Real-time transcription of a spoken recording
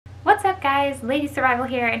What's up guys, Lady Survival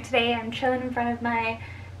here, and today I'm chilling in front of my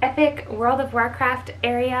epic World of Warcraft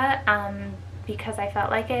area because I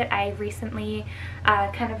felt like it. I recently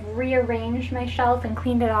kind of rearranged my shelf and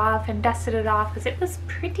cleaned it off and dusted it off because it was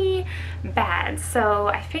pretty bad. So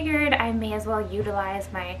I figured I may as well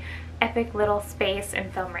utilize my epic little space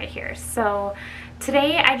and film right here. So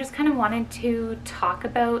today I just kind of wanted to talk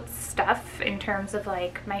about stuff in terms of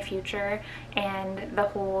like my future and the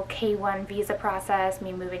whole K1 visa process,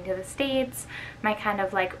 me moving to the States, my kind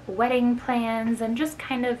of like wedding plans, and just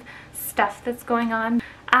kind of stuff that's going on.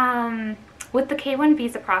 With the K1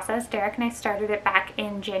 visa process, Derek and I started it back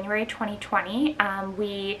in January 2020.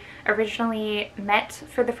 We originally met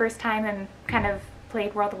for the first time and kind of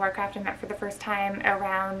played World of Warcraft and met for the first time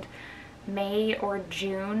around May or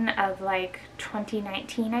June of like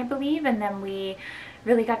 2019, I believe, and then we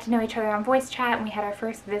really got to know each other on voice chat, and we had our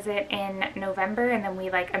first visit in November, and then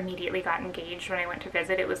we like immediately got engaged when I went to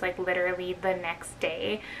visit. It was like literally the next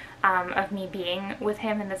day of me being with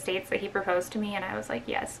him in the States that he proposed to me, and I was like,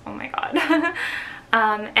 yes, oh my god.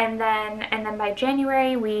 And then by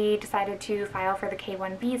January we decided to file for the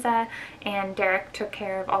K1 visa, and Derek took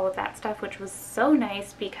care of all of that stuff, which was so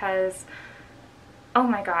nice because oh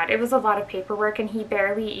my god, it was a lot of paperwork, and he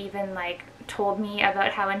barely even like told me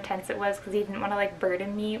about how intense it was because he didn't want to like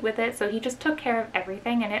burden me with it. So he just took care of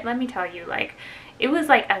everything, and let me tell you, like it was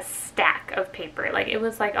like a stack of paper. Like it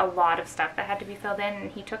was like a lot of stuff that had to be filled in,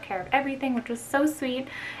 and he took care of everything, which was so sweet.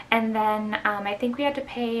 And then I think we had to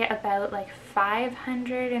pay about like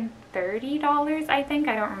 $530, I think.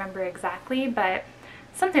 I don't remember exactly, but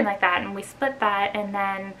something like that, and we split that. And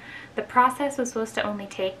then the process was supposed to only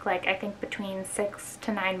take like I think between 6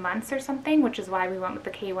 to 9 months or something, which is why we went with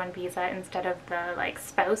the K1 visa instead of the like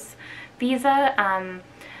spouse visa,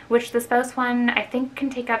 which the spouse one I think can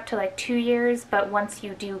take up to like 2 years, but once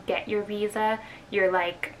you do get your visa, you're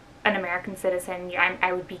like an American citizen.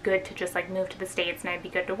 I would be good to just like move to the States, and I'd be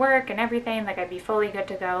good to work and everything, like I'd be fully good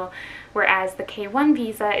to go. Whereas the K1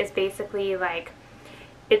 visa is basically like,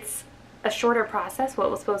 it's a shorter process, what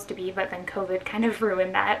it was supposed to be, but then COVID kind of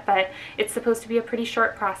ruined that. But it's supposed to be a pretty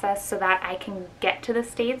short process so that I can get to the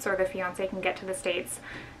States, or the fiance can get to the States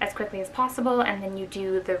as quickly as possible, and then you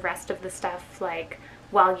do the rest of the stuff like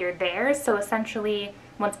while you're there. So essentially,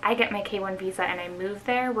 once I get my K1 visa and I move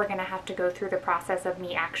there, we're gonna have to go through the process of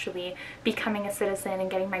me actually becoming a citizen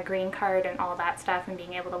and getting my green card and all that stuff and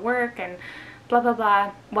being able to work and blah blah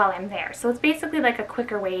blah while I'm there. So it's basically like a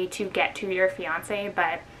quicker way to get to your fiance,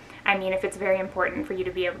 but I mean, if it's very important for you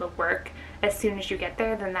to be able to work as soon as you get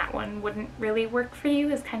there, then that one wouldn't really work for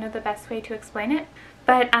you, is kind of the best way to explain it.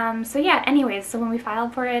 But so yeah, anyways, so when we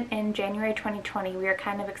filed for it in January 2020, we were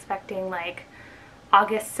kind of expecting like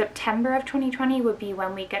August, September of 2020 would be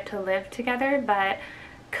when we get to live together, but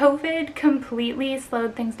COVID completely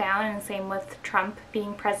slowed things down, and same with Trump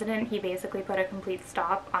being president. He basically put a complete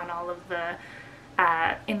stop on all of the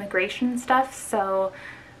immigration stuff. So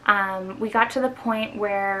we got to the point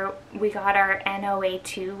where we got our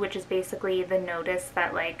NOA2, which is basically the notice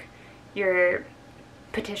that like your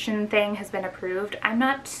petition thing has been approved. I'm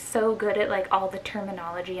not so good at like all the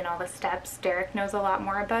terminology and all the steps. Derek knows a lot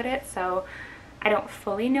more about it, so I don't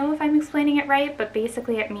fully know if I'm explaining it right, but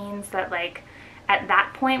basically it means that like at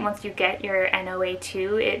that point, once you get your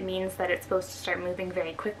NOA2, it means that it's supposed to start moving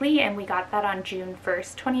very quickly, and we got that on June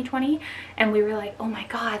 1st, 2020, and we were like, oh my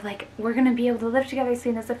god, like we're gonna be able to live together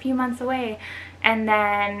soon, it's a few months away. And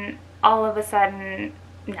then all of a sudden,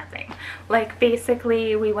 nothing. Like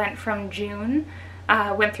basically we went from June,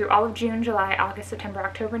 went through all of June, July, August, September,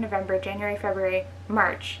 October, November, January, February,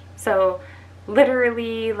 March. So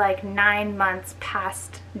literally like 9 months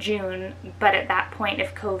past June, but at that point,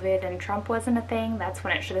 if COVID and Trump wasn't a thing, that's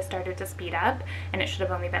when it should have started to speed up, and it should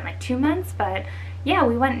have only been like 2 months. But yeah,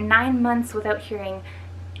 we went 9 months without hearing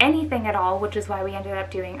anything at all, which is why we ended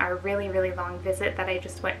up doing our really long visit that I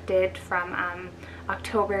just did from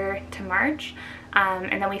October to March.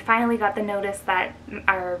 And then we finally got the notice that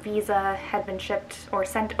our visa had been shipped or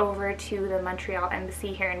sent over to the Montreal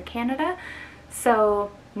embassy here in Canada.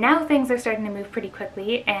 So now things are starting to move pretty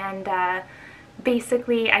quickly, and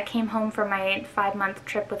basically I came home from my 5-month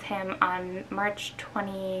trip with him on March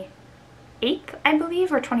 28th, I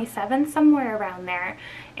believe, or 27th, somewhere around there.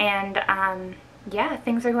 And yeah,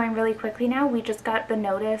 things are going really quickly now. We just got the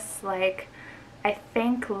notice like I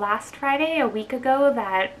think last Friday, a week ago,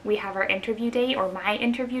 that we have our interview date, or my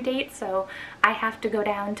interview date, so I have to go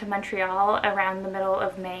down to Montreal around the middle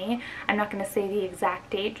of May. I'm not going to say the exact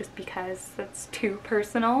date just because it's too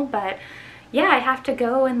personal, but yeah, I have to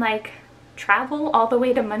go and like travel all the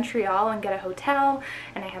way to Montreal and get a hotel,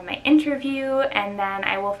 and I have my interview, and then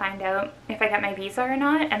I will find out if I got my visa or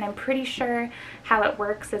not. And I'm pretty sure how it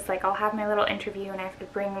works is like I'll have my little interview and I have to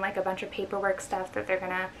bring like a bunch of paperwork stuff that they're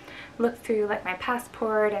gonna look through, like my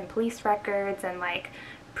passport and police records and like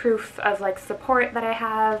proof of like support that I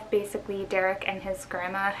have. Basically Derek and his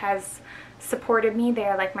grandma has supported me.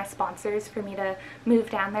 They're like my sponsors for me to move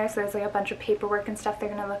down there, so there's like a bunch of paperwork and stuff they're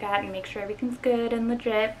gonna look at and make sure everything's good and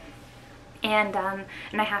legit. And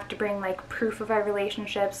I have to bring like proof of our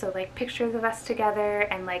relationship, so like pictures of us together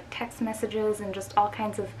and like text messages and just all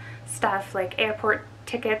kinds of stuff, like airport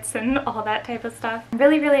tickets and all that type of stuff. I'm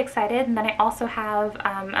really, really excited. And then I also have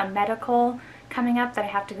a medical coming up that I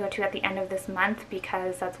have to go to at the end of this month,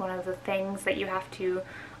 because that's one of the things that you have to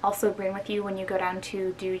also bring with you when you go down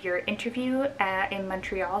to do your interview in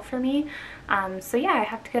Montreal for me. So yeah, I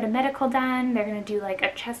have to get a medical done. They're gonna do like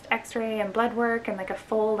a chest x-ray and blood work and like a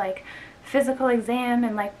full like physical exam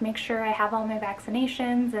and like make sure I have all my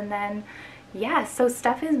vaccinations. And then yeah, so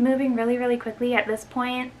stuff is moving really, really quickly at this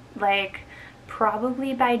point. Like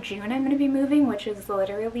probably by June I'm gonna be moving, which is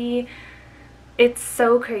literally, it's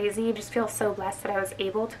so crazy. I just feel so blessed that I was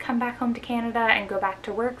able to come back home to Canada and go back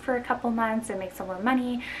to work for a couple months and make some more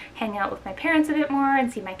money, hang out with my parents a bit more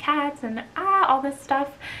and see my cats and all this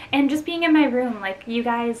stuff. And just being in my room, like you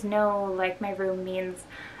guys know, like my room means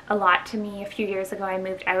a lot to me. A few years ago I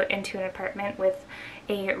moved out into an apartment with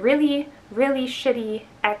a really, really shitty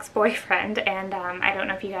ex-boyfriend, and I don't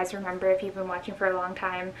know if you guys remember, if you've been watching for a long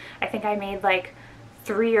time, I think I made like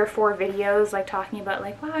 3 or 4 videos like talking about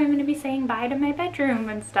like, wow, I'm gonna be saying bye to my bedroom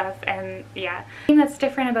and stuff. And yeah, the thing that's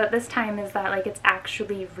different about this time is that like it's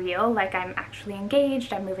actually real. Like I'm actually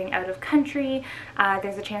engaged, I'm moving out of country.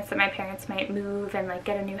 There's a chance that my parents might move and like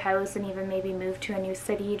get a new house and even maybe move to a new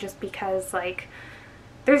city, just because like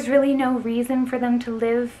there's really no reason for them to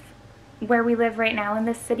live where we live right now in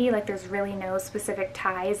this city. Like there's really no specific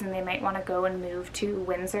ties, and they might want to go and move to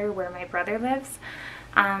Windsor where my brother lives.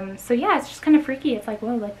 So yeah, it's just kind of freaky. It's like,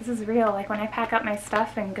 whoa, like this is real. Like when I pack up my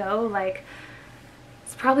stuff and go, like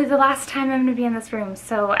it's probably the last time I'm gonna be in this room.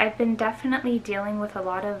 So I've been definitely dealing with a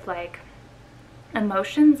lot of like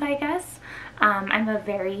emotions, I guess. I'm a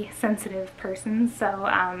very sensitive person, so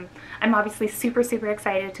I'm obviously super, super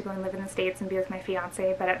excited to go and live in the States and be with my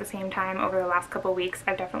fiance, but at the same time, over the last couple weeks,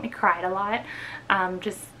 I've definitely cried a lot,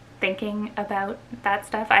 just thinking about that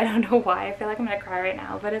stuff. I don't know why, I feel like I'm gonna cry right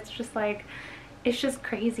now, but it's just like, it's just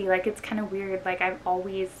crazy. Like it's kind of weird. Like I've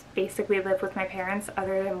always basically lived with my parents,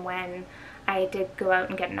 other than when I did go out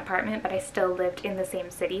and get an apartment, but I still lived in the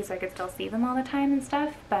same city, so I could still see them all the time and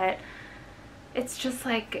stuff. But it's just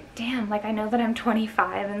like, damn, like I know that I'm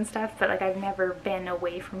 25 and stuff, but like I've never been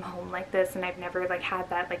away from home like this, and I've never like had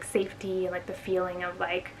that like safety and like the feeling of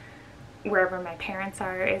like wherever my parents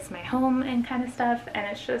are is my home and kind of stuff. And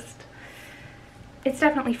it's just, it's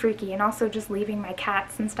definitely freaky. And also just leaving my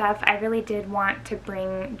cats and stuff. I really did want to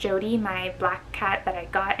bring Jody, my black cat that I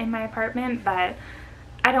got in my apartment, but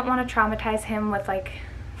I don't want to traumatize him with like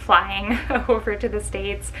flying over to the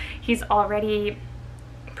States. He's already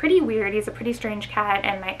pretty weird. He's a pretty strange cat,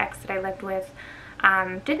 and my ex that I lived with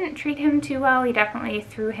didn't treat him too well. He definitely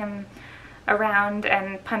threw him around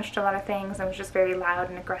and punched a lot of things and was just very loud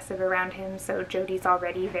and aggressive around him, so Jody's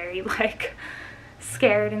already very like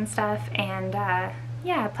scared and stuff. And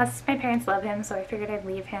yeah, plus my parents love him, so I figured I'd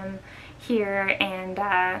leave him here. And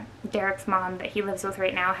Derek's mom that he lives with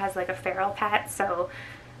right now has like a feral cat, so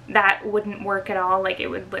that wouldn't work at all. Like it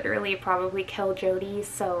would literally probably kill Jody.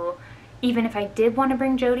 So even if I did want to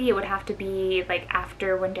bring Jody, it would have to be like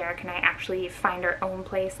after when Derek and I actually find our own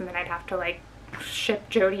place, and then I'd have to like ship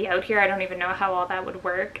Jody out here. I don't even know how all that would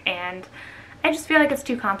work, and I just feel like it's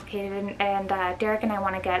too complicated. And Derek and I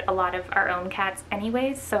want to get a lot of our own cats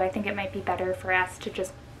anyways, so I think it might be better for us to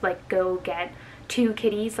just like go get 2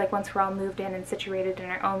 kitties. Like once we're all moved in and situated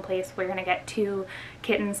in our own place, we're gonna get 2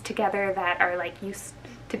 kittens together that are like used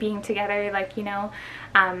to being together, like, you know.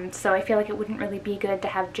 So I feel like it wouldn't really be good to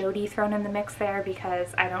have Jody thrown in the mix there,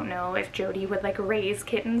 because I don't know if Jody would like raise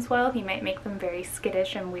kittens well. He might make them very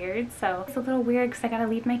skittish and weird. So it's a little weird because I gotta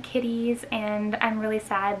leave my kitties, and I'm really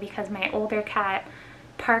sad because my older cat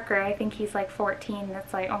Parker, I think he's like 14,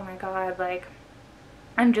 that's like, oh my god, like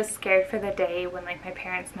I'm just scared for the day when like my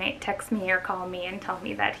parents might text me or call me and tell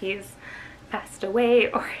me that he's passed away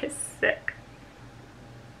or is sick.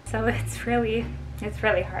 So it's really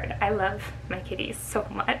hard. I love my kitties so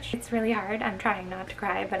much. It's really hard. I'm trying not to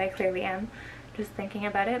cry, but I clearly am. Just thinking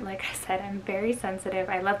about it, like I said, I'm very sensitive.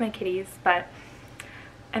 I love my kitties, but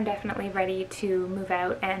I'm definitely ready to move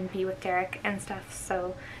out and be with Derek and stuff.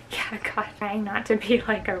 So yeah, God, trying not to be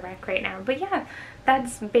like a wreck right now. But yeah,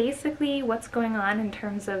 that's basically what's going on in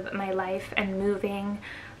terms of my life and moving.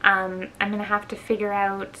 I'm gonna have to figure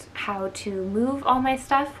out how to move all my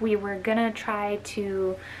stuff. We were gonna try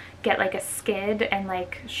to get like a skid and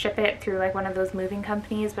like ship it through like one of those moving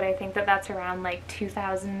companies, but I think that that's around like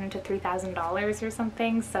 $2,000 to $3,000 or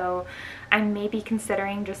something. So I'm maybe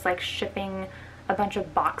considering just like shipping a bunch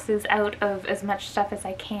of boxes out of as much stuff as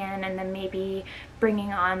I can, and then maybe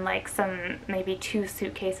bringing on like maybe 2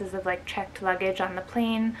 suitcases of like checked luggage on the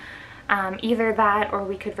plane. Either that, or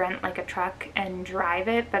we could rent like a truck and drive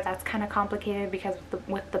it, but that's kind of complicated because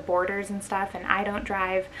with the borders and stuff, and I don't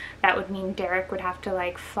drive. That would mean Derek would have to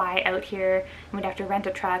like fly out here, and we'd have to rent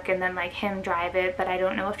a truck and then like him drive it, but I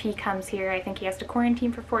don't know if he comes here. I think he has to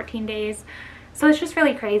quarantine for 14 days. So it's just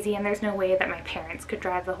really crazy, and there's no way that my parents could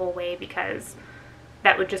drive the whole way because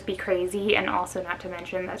that would just be crazy, and also not to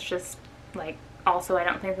mention that's just like, also I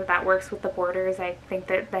don't think that that works with the borders. I think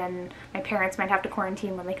that then my parents might have to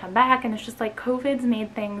quarantine when they come back, and it's just like COVID's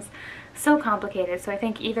made things so complicated. So I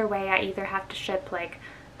think either way I either have to ship like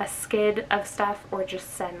a skid of stuff or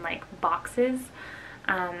just send like boxes.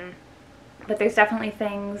 But there's definitely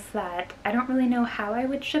things that I don't really know how I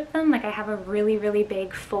would ship them. Like I have a really, really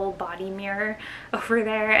big full body mirror over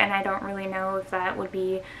there, and I don't really know if that would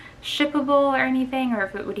be shippable or anything, or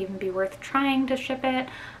if it would even be worth trying to ship it.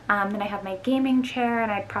 Then I have my gaming chair,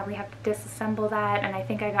 and I'd probably have to disassemble that, and I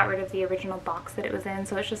think I got rid of the original box that it was in,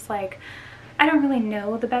 so it's just like, I don't really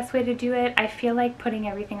know the best way to do it. I feel like putting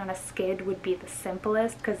everything on a skid would be the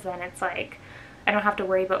simplest, because then it's like, I don't have to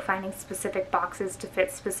worry about finding specific boxes to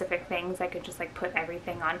fit specific things. I could just like put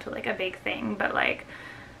everything onto like a big thing, but like,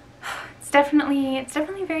 it's definitely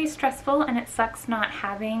very stressful, and it sucks not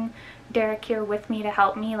having Derek here with me to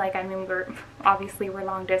help me. Like, I mean, we're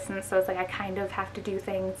long distance, so it's like I kind of have to do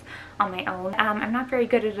things on my own. I'm not very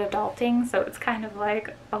good at adulting, so it's kind of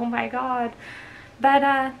like, oh my god. But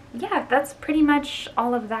yeah, that's pretty much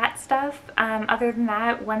all of that stuff. Other than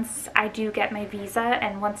that, once I do get my visa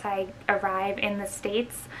and once I arrive in the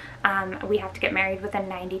States, we have to get married within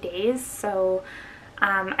 90 days. So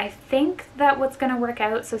I think that what's going to work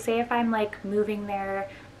out, so say if I'm like moving there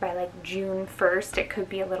by like June 1st, it could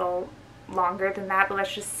be a little longer than that, but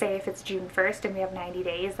let's just say if it's June 1st and we have 90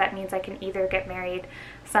 days, that means I can either get married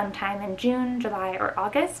sometime in June, July, or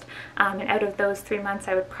August. And out of those 3 months,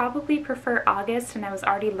 I would probably prefer August, and I was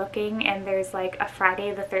already looking, and there's like a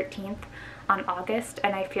Friday the 13th on August,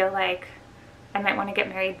 and I feel like I might want to get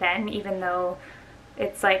married then, even though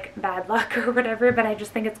it's like bad luck or whatever, but I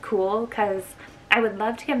just think it's cool because I would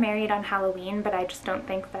love to get married on Halloween, but I just don't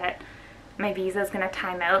think that my visa is going to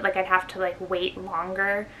time out. Like, I'd have to like wait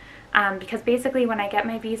longer. Because basically when I get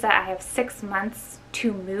my visa, I have 6 months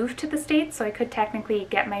to move to the States, so I could technically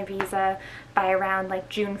get my visa by around like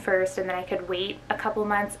June 1st, and then I could wait a couple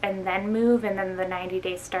months and then move, and then the 90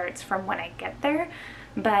 days starts from when I get there.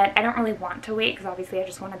 But I don't really want to wait because obviously I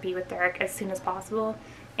just want to be with Derek as soon as possible,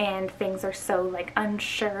 and things are so like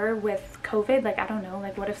unsure with COVID. Like, I don't know,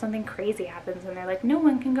 like what if something crazy happens and they're like, no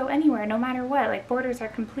one can go anywhere no matter what, like borders are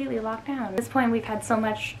completely locked down. At this point we've had so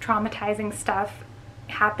much traumatizing stuff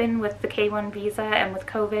happen with the K1 visa and with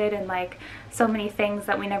COVID, and like so many things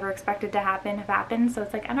that we never expected to happen have happened, so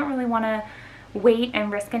it's like I don't really want to wait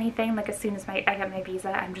and risk anything. Like, as soon as I get my visa,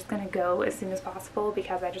 I'm just gonna go as soon as possible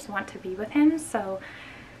because I just want to be with him. So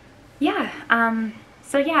yeah,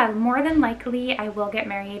 more than likely I will get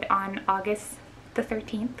married on August the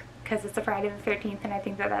 13th because it's a Friday the 13th, and I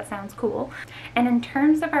think that that sounds cool. And in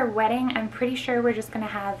terms of our wedding, I'm pretty sure we're just gonna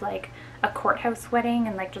have like a courthouse wedding,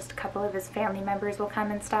 and like just a couple of his family members will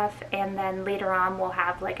come and stuff, and then later on we'll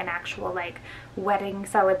have like an actual like wedding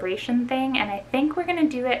celebration thing, and I think we're gonna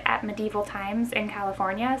do it at Medieval Times in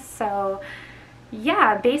California. So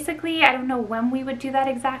yeah, basically I don't know when we would do that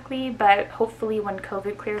exactly, but hopefully when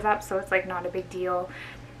COVID clears up, so it's like not a big deal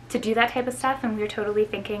to do that type of stuff. And we were totally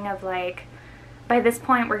thinking of like, by this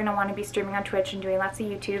point we're gonna want to be streaming on Twitch and doing lots of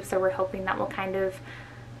YouTube, so we're hoping that we'll kind of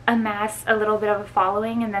amass a little bit of a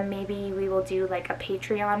following, and then maybe we will do like a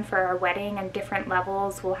Patreon for our wedding, and different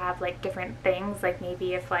levels will have like different things. Like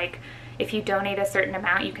maybe if you donate a certain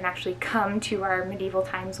amount, you can actually come to our Medieval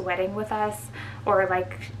Times wedding with us, or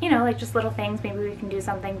like, you know, like just little things. Maybe we can do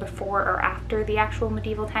something before or after the actual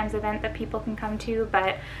Medieval Times event that people can come to.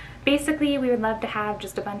 But basically we would love to have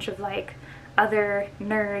just a bunch of like other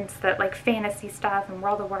nerds that like fantasy stuff and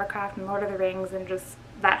World of Warcraft and Lord of the Rings and just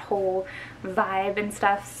that whole vibe and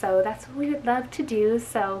stuff. So that's what we would love to do.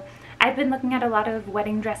 So I've been looking at a lot of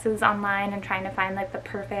wedding dresses online and trying to find like the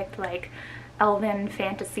perfect like elven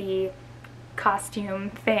fantasy costume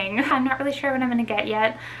thing. I'm not really sure what I'm gonna get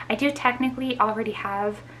yet. I do technically already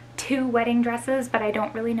have 2 wedding dresses, but I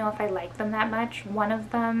don't really know if I like them that much. One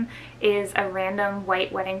of them is a random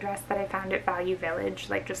white wedding dress that I found at Value Village,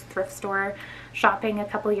 like just thrift store shopping a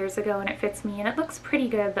couple years ago, and it fits me and it looks pretty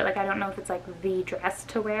good, but like I don't know if it's like the dress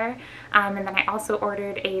to wear. And then I also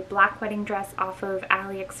ordered a black wedding dress off of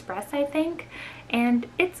AliExpress, I think, and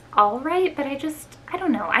it's alright, but I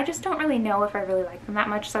don't know. I just don't really know if I really like them that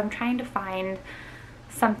much, so I'm trying to find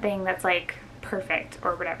something that's like perfect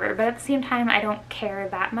or whatever, but at the same time I don't care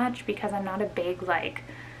that much because I'm not a big like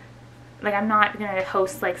I'm not gonna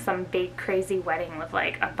host like some big crazy wedding with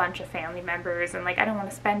like a bunch of family members, and like I don't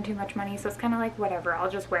want to spend too much money, so it's kind of like whatever.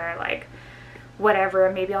 I'll just wear like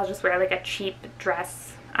whatever. Maybe I'll just wear like a cheap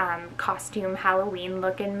dress, costume, Halloween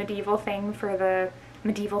looking medieval thing for the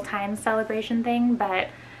medieval times celebration thing. But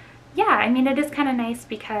yeah, I mean, it is kind of nice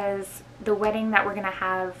because the wedding that we're gonna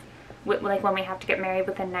have, like when we have to get married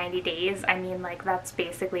within 90 days, I mean, like that's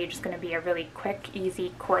basically just going to be a really quick,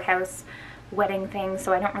 easy courthouse wedding thing,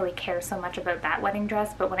 so I don't really care so much about that wedding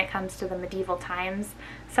dress. But when it comes to the medieval times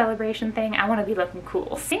celebration thing, I want to be looking cool.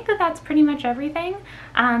 So I think that that's pretty much everything.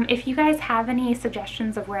 If you guys have any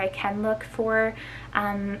suggestions of where I can look for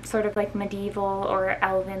sort of like medieval or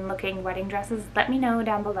elven looking wedding dresses, let me know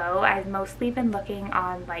down below. I've mostly been looking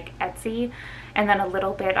on like Etsy and then a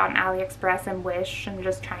little bit on AliExpress and Wish, and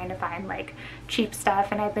just trying to find like cheap stuff.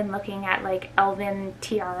 And I've been looking at like elven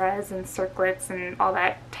tiaras and circlets and all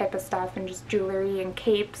that type of stuff, and just jewelry and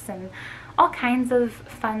capes and all kinds of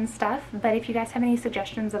fun stuff. But if you guys have any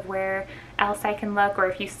suggestions of where else I can look, or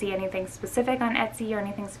if you see anything specific on Etsy or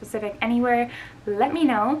anything specific anywhere, let me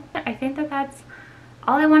know. I think that that's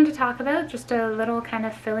all I wanted to talk about, just a little kind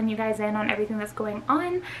of filling you guys in on everything that's going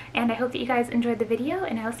on, and I hope that you guys enjoyed the video,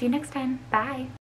 and I'll see you next time. Bye!